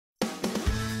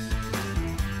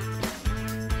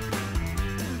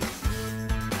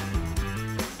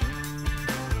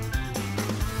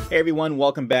Hey everyone,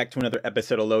 welcome back to another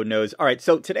episode of Load Nose. All right,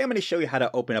 so today I'm going to show you how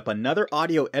to open up another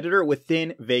audio editor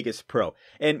within Vegas Pro.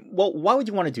 And well, why would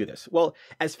you want to do this? Well,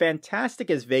 as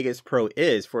fantastic as Vegas Pro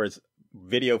is for its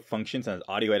video functions and its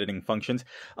audio editing functions,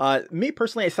 me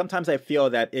personally, sometimes I feel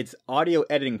that its audio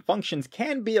editing functions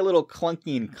can be a little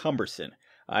clunky and cumbersome.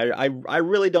 I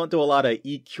really don't do a lot of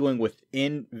EQing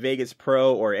within Vegas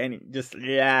Pro or any,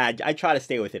 I try to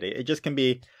stay with it. It just can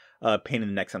be a pain in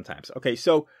the neck sometimes. Okay,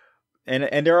 so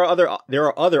And there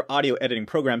are other audio editing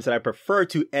programs that I prefer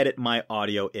to edit my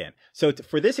audio in. So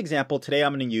for this example, today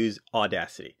I'm going to use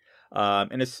Audacity.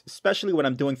 And especially when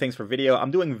I'm doing things for video,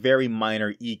 I'm doing very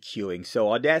minor EQing. So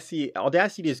Audacity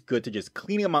is good to just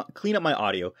clean up my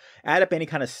audio, add any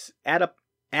kind of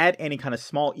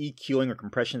small EQing or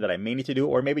compression that I may need to do,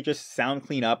 or maybe just sound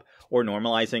cleanup or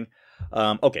normalizing.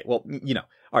 Okay, well,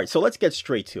 all right, so let's get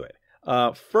straight to it.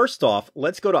 First off,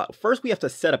 first we have to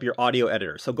set up your audio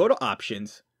editor. So go to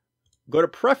Options, go to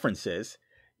Preferences.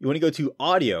 You want to go to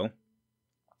Audio,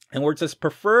 and where it says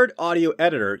Preferred Audio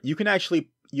Editor, you can actually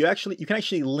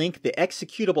link the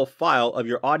executable file of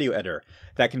your audio editor.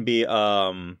 That can be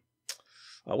Audacity.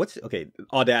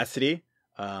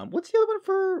 What's the other one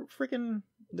for freaking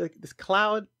this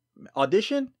cloud?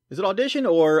 Audition? Is it Audition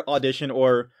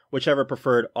or whichever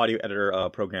preferred audio editor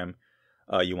program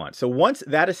you want. So once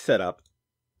that is set up,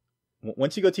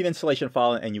 once you go to the installation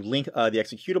file and you link the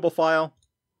executable file,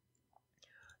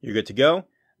 you're good to go.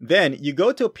 Then you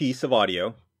go to a piece of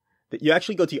audio that you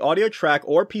actually go to the audio track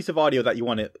or piece of audio that you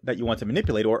want to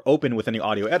manipulate or open within the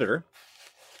audio editor.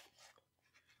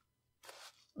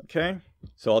 Okay,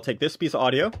 so I'll take this piece of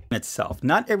audio itself.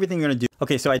 Not everything you're gonna do.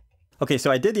 Okay, so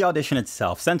I did the audition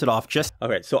itself, sent it off.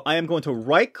 Okay, so I am going to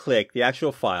right click the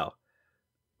actual file.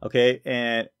 Okay,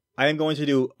 and I am going to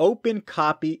do Open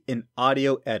Copy in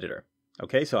Audio Editor.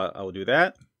 Okay, so I will do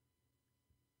that.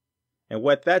 And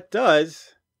what that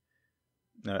does,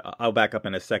 I'll back up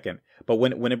in a second. But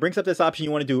when it brings up this option,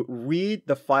 you want to do read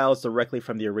the files directly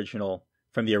from the original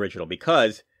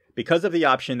because of the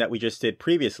option that we just did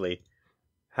previously,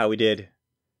 how we did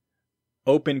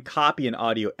Open Copy in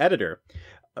Audio Editor.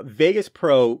 Vegas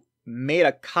Pro made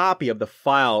a copy of the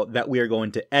file that we are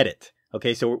going to edit.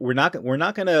 Okay, so we're not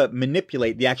going to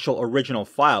manipulate the actual original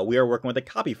file. We are working with a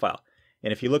copy file.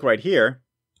 And if you look right here,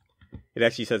 it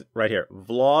actually says right here,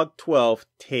 Vlog 12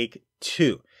 Take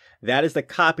 2. That is the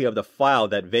copy of the file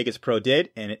that Vegas Pro did,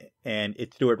 and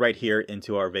it threw it right here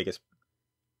into our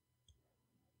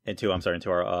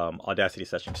Audacity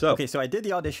session. So okay, so I did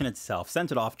the audition itself,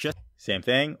 sent it off. Same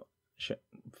thing.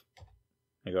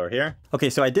 I go over here. Okay,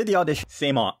 so I did the audition.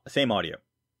 Same audio.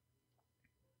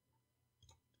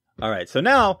 All right, so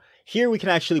now here we can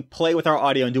actually play with our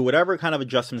audio and do whatever kind of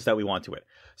adjustments that we want to it.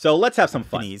 So let's have some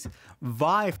fun.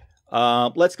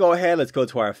 Let's go ahead. Let's go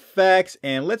to our effects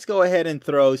and let's go ahead and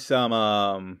throw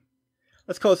some.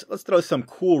 Let's throw some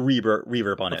cool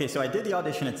reverb on it. Okay, so I did the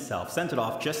audition itself, sent it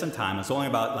off just in time. It's only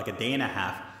about like a day and a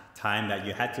half time that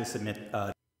you had to submit.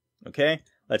 Okay,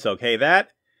 let's okay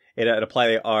that. It'll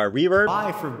apply our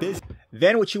reverb.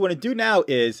 Then what you want to do now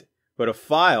is go to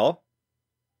File.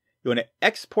 You want to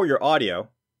export your audio,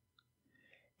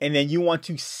 and then you want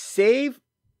to save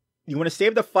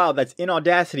the file that's in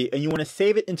Audacity, and you want to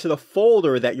save it into the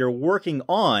folder that you're working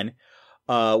on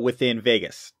within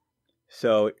Vegas.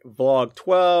 So Vlog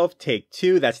 12, Take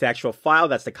 2, that's the actual file,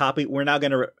 that's the copy. We're now going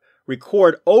to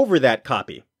record over that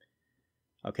copy.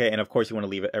 Okay, and of course you want to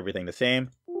leave everything the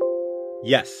same.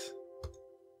 Yes.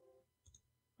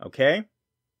 Okay.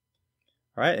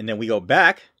 All right, and then we go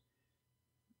back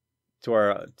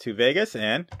to Vegas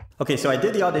and okay, so I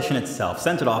did the audition itself,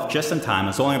 sent it off just in time.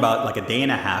 It's only about like a day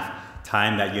and a half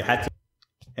time that you had to,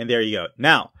 and there you go.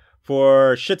 Now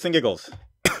for shits and giggles.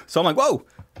 So I'm like, whoa,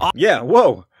 yeah,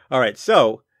 whoa. All right,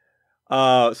 so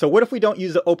what if we don't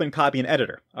use the Open Copy in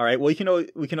Editor? All right, well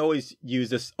we can always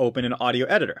use this Open in Audio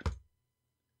Editor.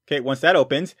 Okay, once that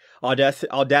opens,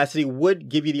 Audacity would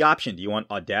give you the option. Do you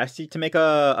want Audacity to make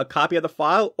a copy of the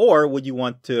file, or would you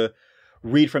want to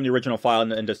read from the original file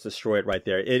and just destroy it right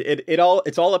there? It's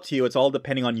all up to you. It's all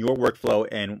depending on your workflow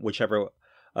and whichever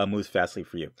moves fastly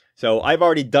for you. So I've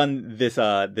already done this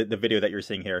the video that you're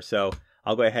seeing here. So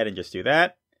I'll go ahead and just do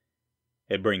that.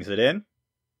 It brings it in.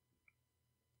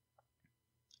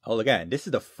 Oh, look at it. This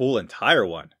is the full entire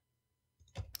one.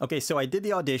 Okay, so I did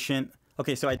the audition.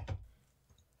 Okay, so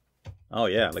oh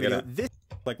yeah, look at that. This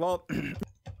like well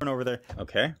over there.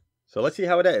 Okay. So let's see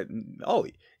how it is. Oh,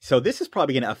 so this is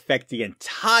probably going to affect the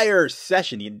entire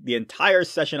session, the entire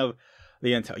session of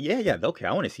the entire. Yeah. Okay,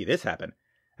 I want to see this happen.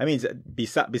 I mean,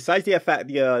 besides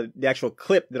the actual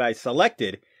clip that I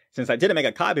selected, since I didn't make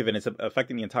a copy of it, it's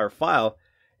affecting the entire file.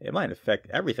 It might affect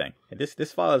everything.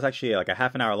 This file is actually like a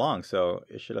half an hour long, so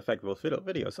it should affect both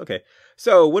videos. Okay,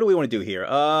 so what do we want to do here?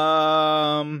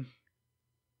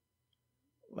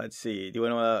 Let's see. Do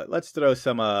we want to? Let's throw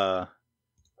some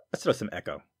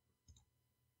echo.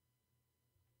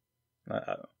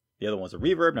 The other one's a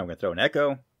reverb. Now I'm going to throw an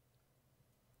echo.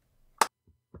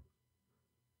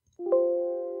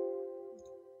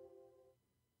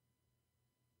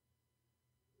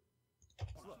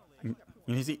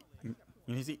 You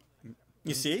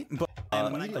see? But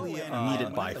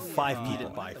needed by 5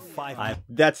 people.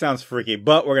 That sounds freaky,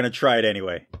 but we're gonna try it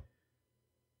anyway.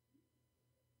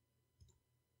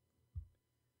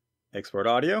 Export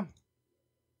audio.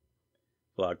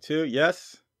 Vlog 2,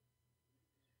 yes.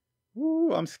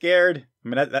 Ooh, I'm scared. I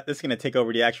mean, this is gonna take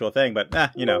over the actual thing,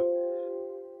 but you know,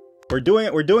 we're doing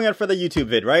it for the YouTube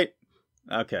vid, right?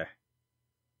 Okay.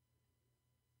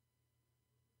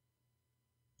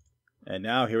 And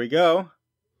now here we go.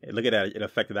 Hey, look at that, it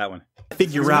affected that one.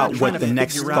 Figure out what the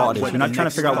next thought is. We're not trying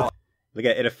to figure out what. Look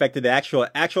at it, affected the actual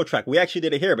track. We actually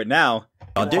did it here, but now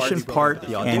audition part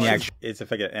and the actual it's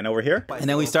affected. And over here, and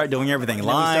then we start doing everything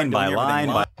line by line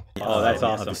by. Oh, that's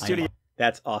awesome!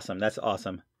 That's awesome. That's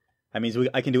awesome. That means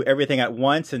I can do everything at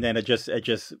once, and then it just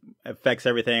affects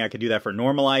everything. I could do that for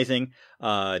normalizing,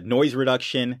 noise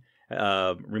reduction.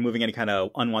 Removing any kind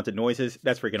of unwanted noises.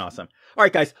 That's freaking awesome. All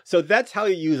right, guys. So that's how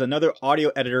you use another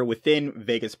audio editor within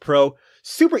Vegas Pro.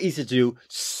 Super easy to do.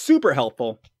 Super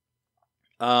helpful.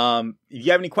 If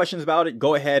you have any questions about it,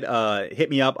 go ahead. Hit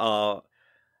me up. I'll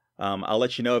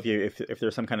let you know if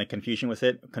there's some kind of confusion with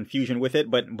it.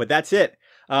 But that's it.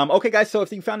 Okay, guys. So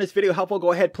if you found this video helpful,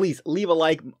 go ahead. Please leave a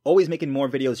like. Always making more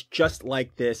videos just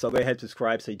like this. So go ahead and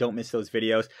subscribe so you don't miss those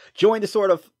videos. Join the sort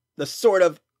of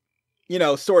you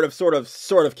know, sort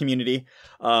of community,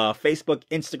 Facebook,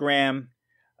 Instagram,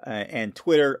 and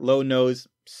Twitter, Low Nose,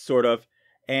 sort of,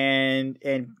 and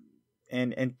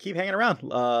keep hanging around.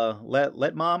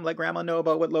 Let mom, let grandma know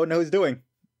about what Low Nose is doing.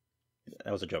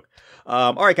 That was a joke.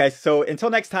 All right, guys. So until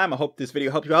next time, I hope this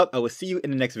video helped you out. I will see you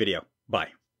in the next video. Bye.